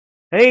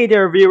Hey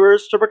there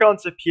viewers, Super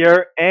Concept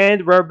here,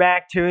 and we're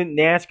back to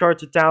NASCAR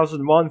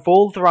 2001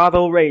 Full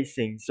Throttle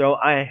Racing. So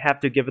I have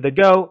to give it a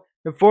go.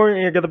 Before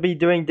you're gonna be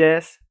doing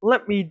this,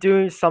 let me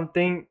do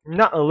something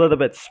not a little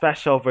bit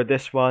special for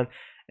this one.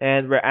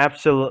 And we're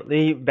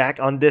absolutely back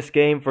on this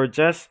game for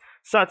just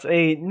such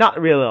a not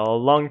really a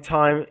long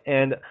time,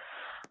 and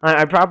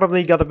I'm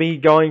probably gonna be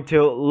going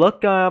to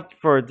look up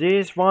for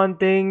these one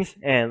things,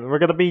 and we're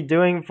gonna be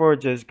doing for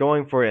just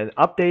going for an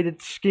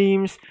updated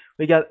schemes.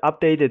 We got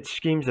updated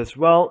schemes as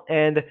well,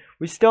 and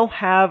we still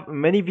have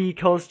many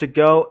vehicles to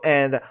go,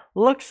 and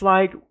looks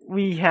like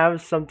we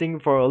have something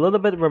for a little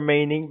bit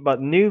remaining,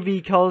 but new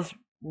vehicles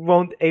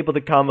won't able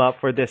to come up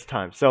for this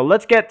time. So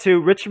let's get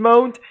to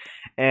Richmond,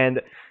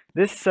 and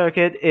this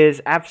circuit is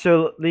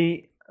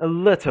absolutely a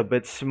little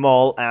bit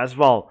small as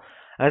well.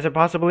 As I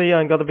possibly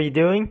am gonna be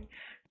doing.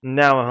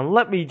 Now,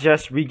 let me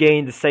just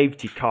regain the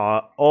safety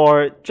car,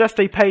 or just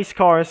a pace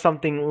car or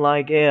something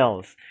like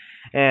else.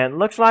 And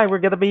looks like we're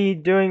gonna be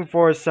doing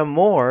for some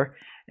more,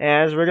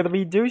 as we're gonna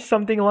be doing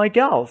something like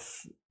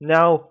else.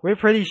 Now, we're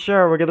pretty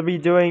sure we're gonna be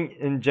doing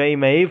in J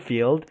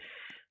Mayfield.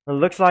 It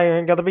looks like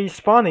we're gonna be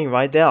spawning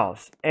right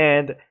else.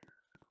 And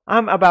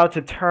I'm about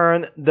to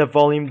turn the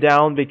volume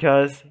down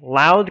because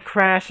loud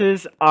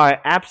crashes are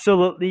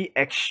absolutely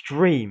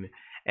extreme.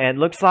 And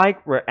looks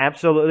like we're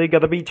absolutely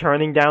gonna be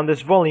turning down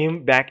this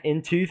volume back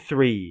into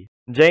 3.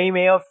 J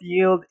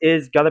Mayfield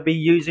is gonna be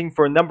using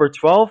for number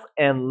 12,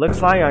 and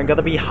looks like I'm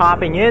gonna be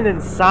hopping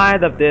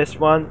inside of this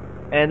one.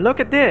 And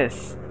look at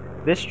this.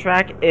 This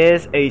track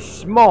is a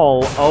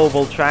small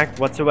oval track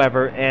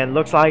whatsoever, and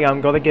looks like I'm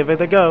gonna give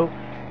it a go.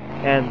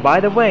 And by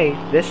the way,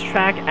 this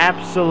track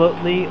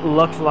absolutely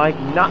looks like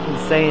not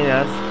insane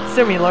as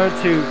similar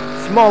to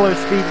smaller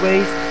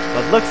speedways,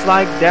 but looks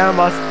like there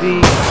must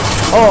be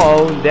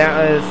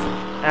there is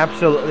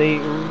absolutely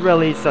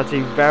really such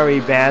a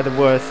very bad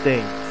worst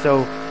thing.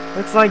 So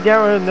looks like there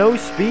are no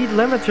speed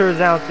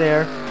limiters out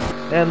there,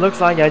 and looks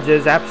like I'm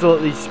just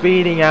absolutely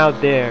speeding out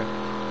there,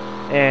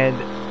 and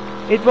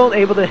it won't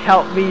able to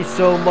help me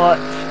so much.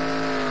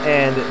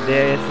 And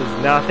this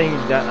is nothing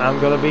that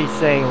I'm gonna be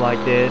saying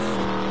like this.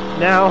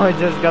 Now I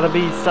just gotta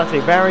be such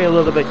a very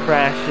little bit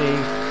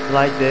crashing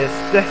like this.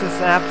 This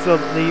is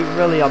absolutely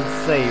really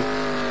unsafe,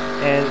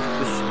 and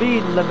the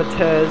speed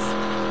limiters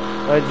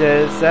are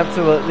just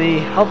absolutely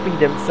helping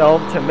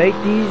themselves to make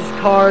these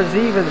cars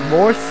even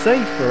more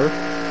safer.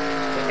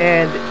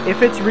 And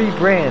if it's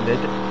rebranded,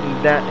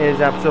 that is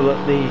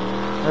absolutely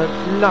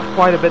not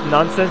quite a bit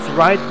nonsense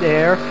right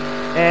there.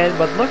 And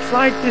but looks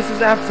like this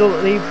is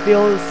absolutely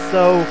feels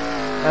so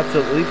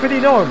absolutely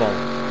pretty normal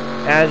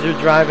as you're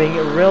driving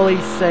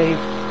really safe.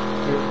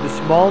 The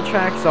small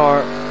tracks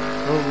are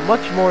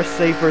much more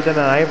safer than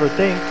I ever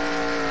think.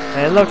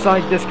 And it looks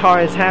like this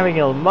car is having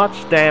as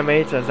much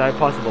damage as I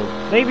possible.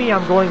 Maybe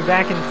I'm going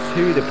back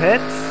into the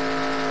pits,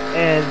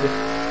 and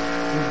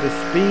the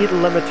speed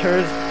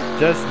limiters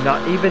just not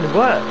even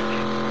work.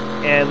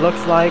 And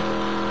looks like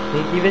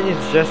even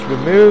it's just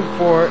removed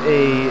for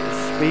a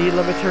speed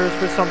limiters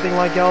for something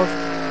like else.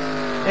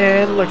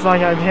 And looks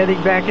like I'm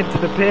heading back into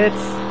the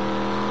pits,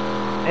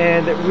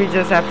 and we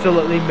just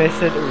absolutely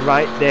missed it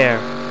right there.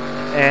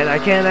 And I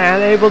can't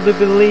able to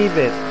believe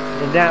it.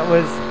 And that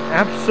was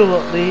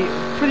absolutely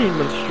pretty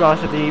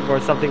monstrosity for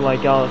something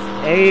like else.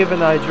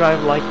 Even I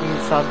drive liking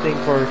something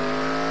for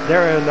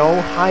there are no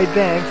high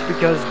banks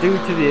because due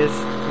to this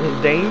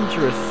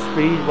dangerous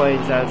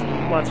speedways as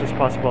much as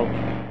possible.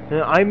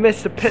 I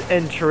missed the pit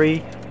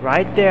entry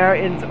right there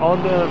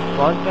on the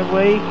front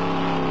way.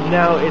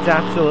 Now it's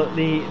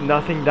absolutely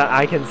nothing that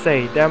I can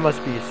say. There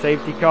must be a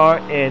safety car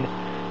in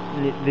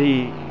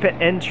the pit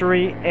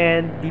entry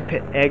and the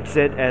pit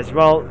exit as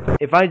well.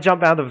 If I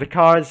jump out of the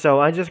car, so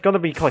I'm just gonna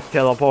be click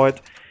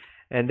teleport.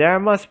 And there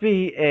must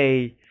be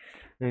a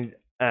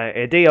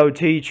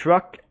DOT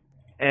truck.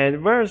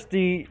 And where's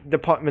the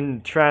Department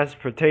of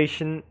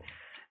Transportation?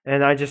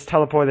 And I just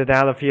teleported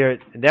out of here.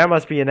 There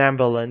must be an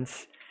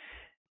ambulance.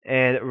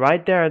 And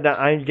right there that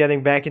I'm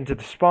getting back into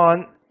the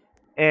spawn.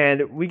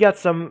 And we got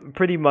some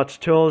pretty much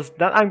tools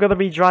that I'm gonna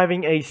be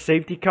driving a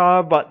safety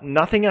car, but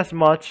nothing as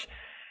much.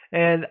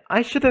 And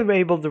I should have been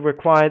able to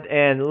require it.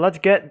 And let's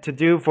get to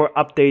do for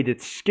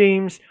updated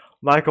schemes.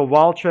 Michael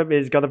Waltrip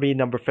is gonna be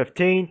number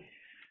 15.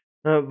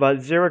 But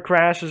 0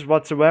 crashes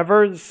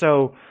whatsoever,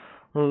 so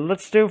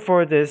let's do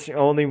for this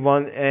only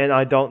one, and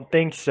I don't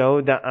think so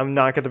that I'm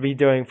not going to be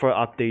doing for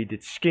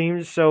updated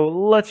schemes, so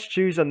let's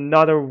choose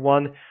another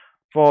one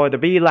for the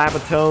B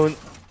Labatone,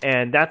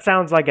 and that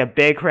sounds like a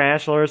big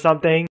crash or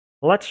something.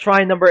 Let's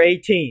try number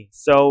 18.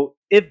 So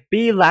if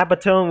B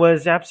Labatone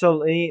was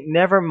absolutely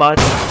never much,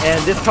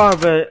 and this car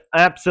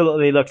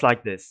absolutely looks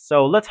like this.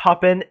 So let's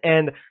hop in,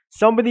 and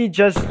somebody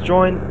just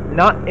joined,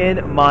 not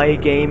in my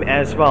game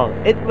as well.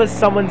 It was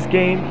someone's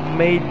game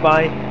made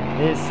by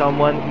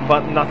someone,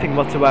 but nothing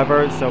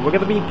whatsoever. So we're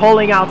gonna be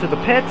pulling out to the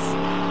pits,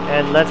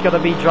 and let's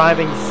gonna be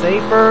driving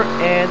safer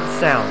and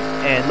sound.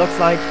 And looks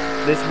like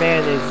this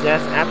man is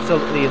just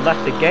absolutely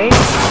left the game.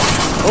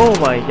 Oh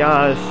my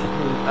gosh,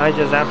 I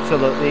just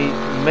absolutely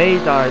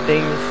made our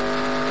things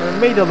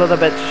made a little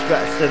bit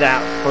stressed it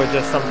out for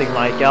just something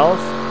like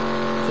else.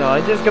 So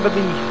I'm just gonna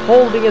be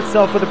holding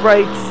itself for the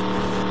brakes,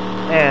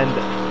 and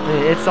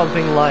it's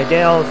something like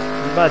else.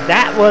 But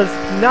that was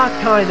not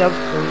kind of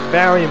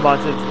very much,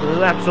 it's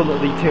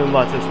absolutely too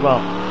much as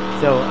well.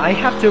 So I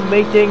have to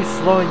make things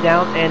slowing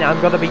down, and I'm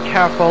gonna be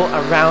careful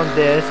around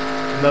this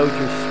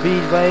motor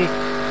speedway.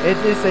 It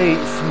is a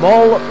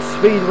small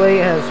speedway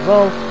as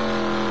well,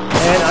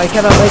 and I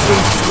cannot make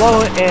things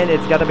slow, and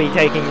it's gonna be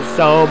taking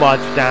so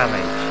much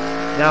damage.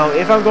 Now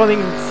if I'm going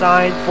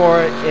inside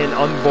for an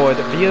onboard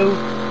view,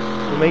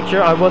 to make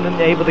sure I wasn't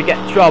able to get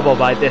trouble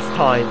by this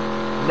time.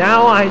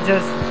 Now I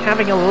just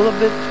having a little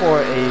bit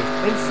for a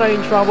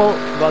insane trouble,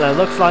 but it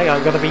looks like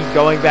I'm gonna be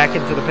going back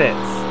into the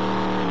pits.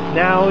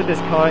 Now this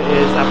car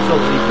is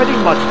absolutely pretty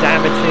much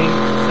damaging,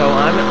 so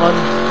I'm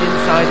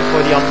inside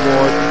for the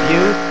onboard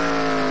view.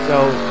 So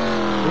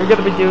we're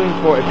gonna be doing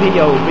for a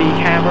POV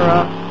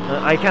camera.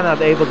 I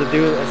cannot able to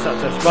do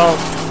such as well,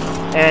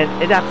 and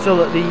it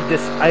absolutely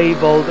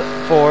disabled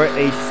for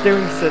a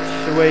steering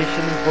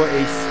situation, for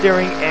a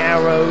steering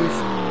arrows,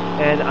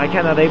 and I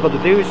cannot able to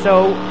do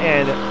so,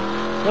 and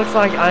looks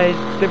like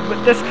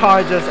this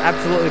car just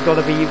absolutely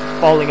gonna be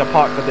falling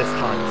apart for this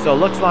time. So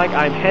looks like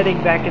I'm heading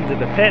back into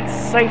the pits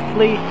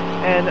safely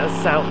and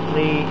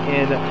soundly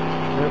in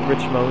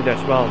Richmond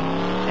as well.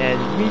 And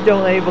we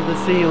don't able to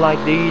see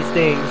like these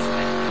things,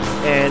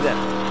 and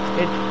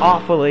it's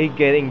awfully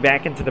getting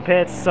back into the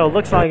pits. So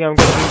looks like I'm gonna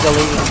be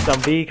deleting some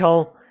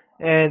vehicle,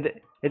 and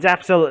it's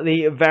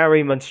absolutely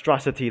very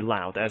monstrosity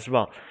loud as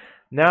well.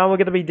 Now we're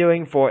gonna be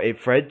doing for a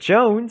Fred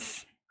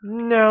Jones.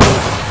 No,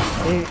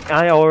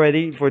 I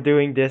already for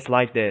doing this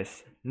like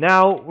this.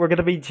 Now we're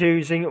gonna be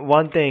choosing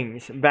one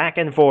things back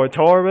and forth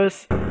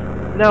Taurus.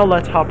 Now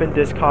let's hop in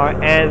this car,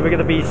 and we're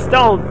gonna be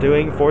still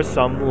doing for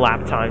some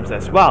lap times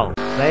as well.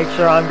 Make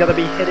sure I'm gonna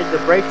be hitting the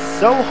brakes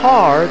so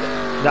hard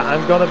that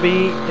I'm gonna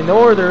be in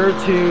order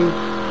to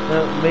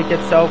make it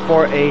so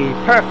for a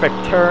perfect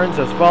turns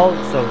as well,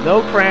 so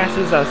no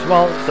crashes as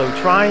well. So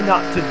try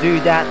not to do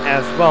that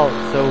as well.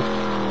 So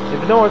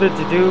if in order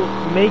to do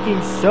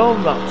making so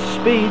much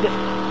speed,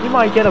 you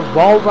might get a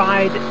wall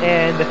ride,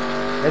 and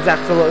it's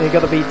absolutely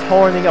going to be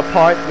torn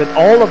apart with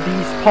all of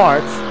these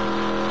parts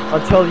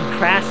until you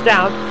crashed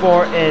out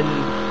for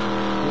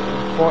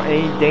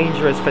a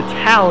dangerous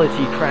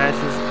fatality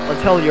crashes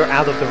until you're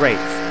out of the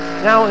race.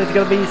 Now it's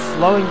going to be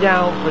slowing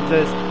down for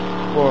just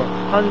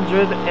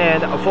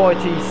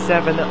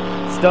 447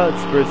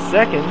 studs per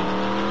second.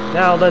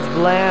 Now let's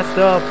blast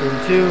up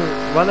into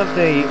one of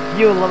the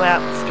few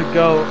laps to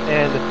go,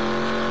 and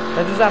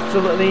I just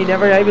absolutely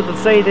never able to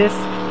say this,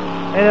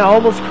 and I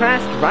almost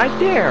crashed right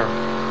there.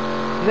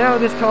 Now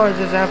this car is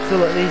just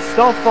absolutely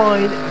still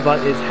fine,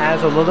 but it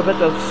has a little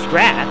bit of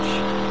scratch.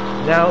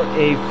 Now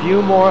a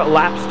few more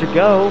laps to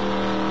go,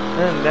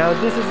 and now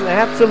this is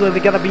absolutely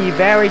gonna be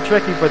very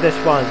tricky for this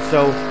one.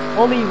 So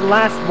only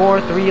last more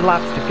 3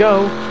 laps to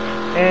go,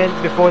 and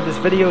before this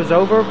video is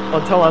over,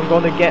 until I'm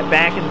going to get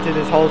back into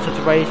this whole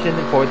situation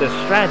for the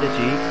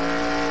strategy.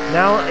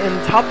 Now in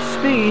top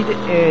speed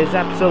is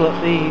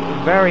absolutely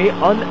very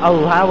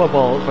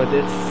unallowable for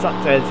this,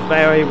 such as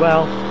very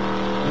well.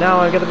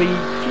 Now I'm going to be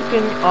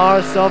keeping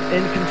ourselves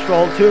in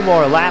control 2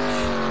 more laps.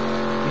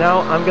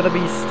 Now I'm going to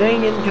be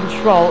staying in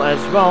control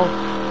as well.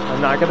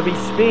 I'm not going to be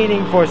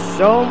speeding for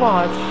so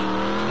much,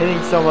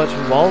 hitting so much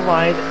wall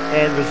ride,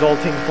 and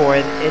resulting for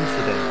an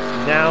incident.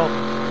 Now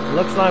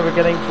looks like we're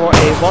getting for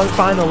a one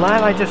final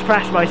lap. I just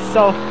crashed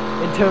myself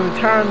into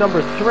turn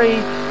number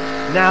 3.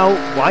 Now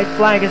white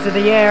flag is in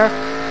the air,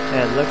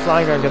 and looks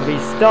like I'm going to be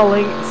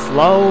stalling,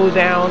 slow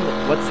down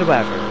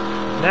whatsoever.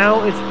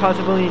 Now it's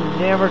possibly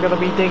never going to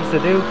be things to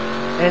do,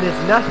 and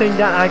it's nothing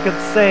that I could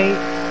say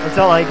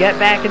until I get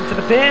back into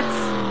the pits.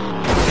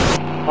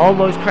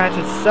 Almost crashed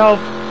itself,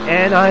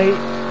 and I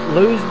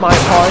lose my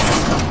part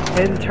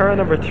in turn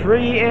number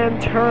 3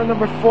 and turn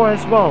number 4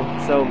 as well.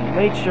 So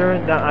make sure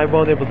that I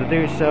won't able to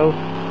do so.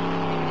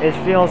 It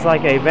feels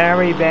like a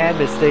very bad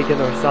mistake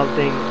or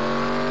something.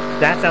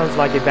 That sounds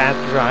like a bad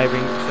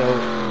driving, so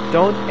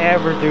don't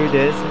ever do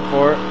this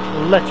for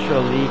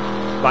literally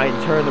by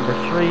turn number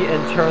 3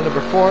 and turn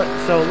number 4.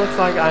 So it looks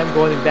like I'm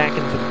going back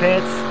into the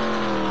pits,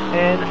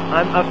 and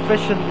I'm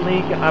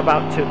efficiently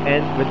about to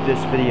end with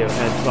this video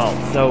as well.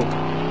 So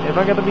if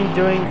I'm going to be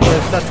doing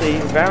for such a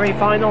very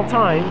final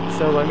time,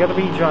 so I'm going to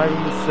be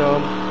driving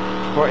some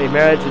for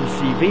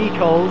emergency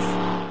vehicles,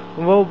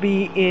 will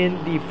be in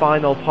the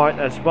final part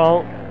as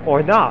well,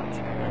 or not.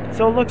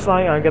 So it looks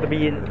like I'm going to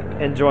be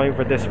enjoying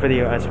for this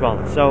video as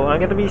well. So I'm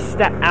going to be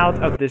step out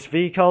of this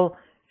vehicle,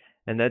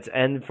 and let's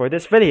end for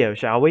this video,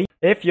 shall we?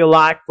 If you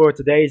like for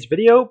today's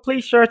video,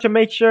 please sure to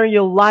make sure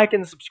you like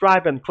and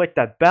subscribe and click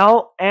that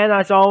bell. And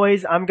as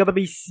always, I'm going to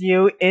be see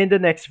you in the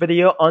next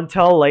video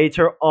until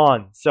later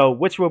on. So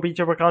which will be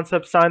Turbo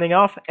Concept signing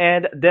off,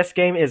 and this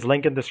game is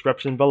linked in the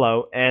description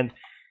below. And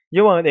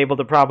you won't able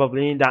to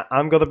probably that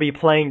I'm going to be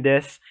playing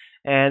this,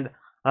 and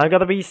I'm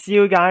gonna be see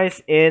you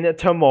guys in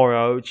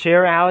tomorrow.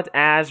 Cheer out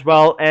as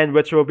well, and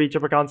which will be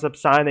Turbo Concept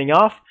signing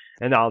off.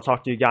 and I'll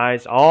talk to you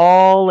guys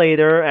all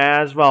later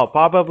as well.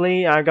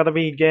 Probably I'm gonna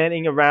be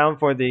getting around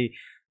for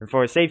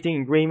safety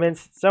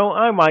agreements, so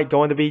I might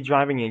going to be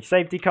driving a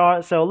safety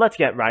car. So let's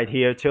get right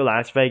here to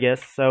Las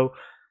Vegas. So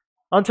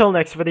until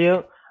next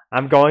video,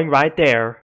 I'm going right there.